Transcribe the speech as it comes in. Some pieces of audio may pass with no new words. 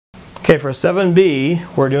Okay, for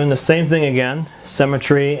 7b, we're doing the same thing again,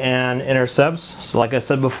 symmetry and intercepts. So like I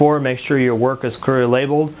said before, make sure your work is clearly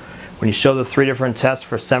labeled. When you show the 3 different tests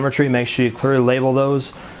for symmetry, make sure you clearly label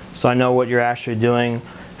those so I know what you're actually doing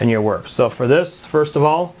in your work. So for this, first of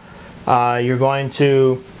all, you're going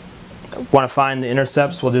to want to find the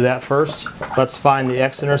intercepts. We'll do that first. Let's find the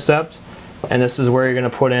x-intercept, and this is where you're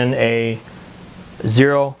going to put in a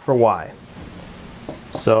 0 for y.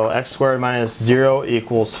 So x squared minus 0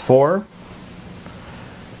 equals 4.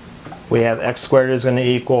 We have x squared is going to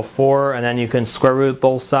equal 4, and then you can square root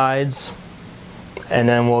both sides, and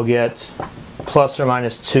then we'll get plus or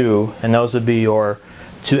minus 2, and those would be your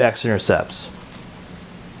 2 x-intercepts.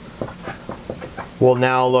 We'll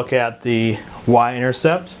now look at the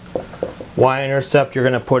y-intercept. Y-intercept, you're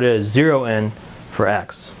going to put a 0 in for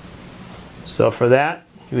x. So for that,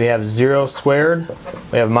 we have 0 squared.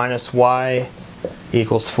 We have minus y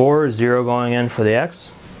equals 4, 0 going in for the x.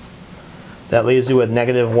 That leaves you with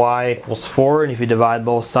negative y equals 4, and if you divide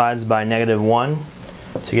both sides by negative 1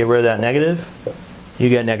 to get rid of that negative, you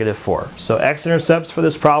get negative 4. So x-intercepts for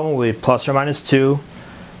this problem will be plus or minus 2.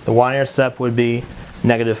 The y-intercept would be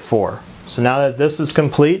negative 4. So now that this is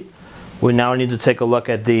complete, we now need to take a look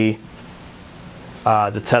at the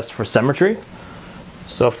test for symmetry.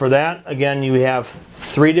 So for that, again, you have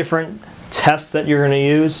 3 different tests that you're going to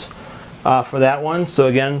use for that one. So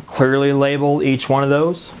again, clearly label each one of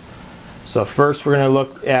those. So first we're going to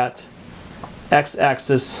look at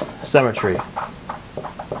x-axis symmetry.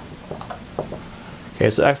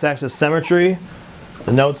 Okay, so x-axis symmetry,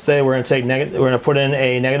 the notes say we're going to put in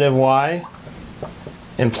a negative y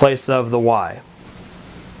in place of the y.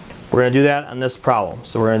 We're going to do that on this problem.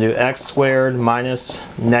 So we're going to do x squared minus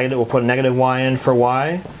negative, we'll put a negative y in for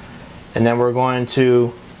y, and then we're going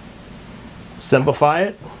to simplify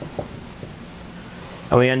it.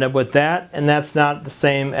 And we end up with that, and that's not the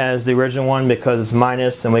same as the original one because it's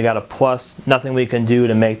minus and we got a plus. Nothing we can do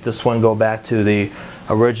to make this one go back to the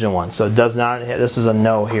original one. So it does not, this is a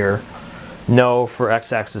no here. No for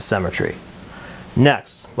x-axis symmetry.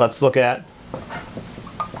 Next, let's look at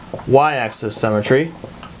y-axis symmetry.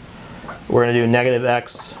 We're going to do negative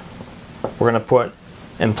x, we're going to put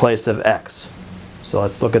in place of x. So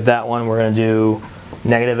let's look at that one. We're going to do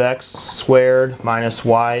negative x squared minus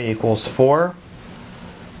y equals 4.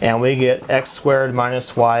 And we get x squared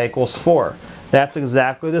minus y equals 4. That's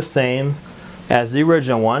exactly the same as the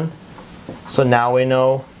original one. So now we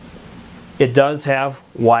know it does have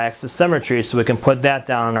y-axis symmetry, so we can put that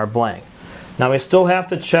down in our blank. Now we still have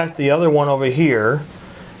to check the other one over here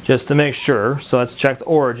just to make sure. So let's check the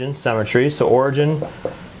origin symmetry. So origin,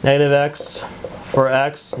 negative x for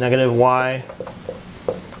x, negative y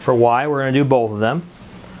for y. We're going to do both of them.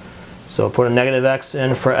 So put a negative x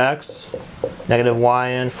in for x, negative y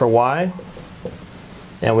in for y,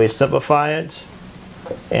 and we simplify it,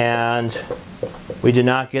 and we do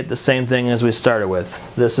not get the same thing as we started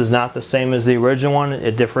with. This is not the same as the original one.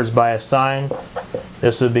 It differs by a sign.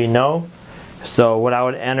 This would be no. So what I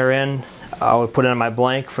would enter in, I would put in my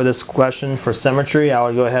blank for this question for symmetry. I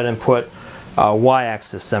would go ahead and put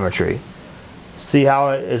y-axis symmetry. See how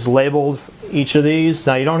it is labeled, each of these.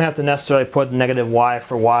 Now you don't have to necessarily put negative y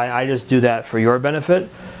for y. I just do that for your benefit.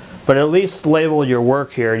 But at least label your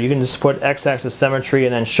work here. You can just put x-axis symmetry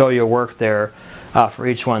and then show your work there for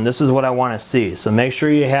each one. This is what I want to see. So make sure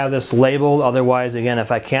you have this labeled. Otherwise, again,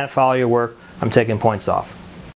 if I can't follow your work, I'm taking points off.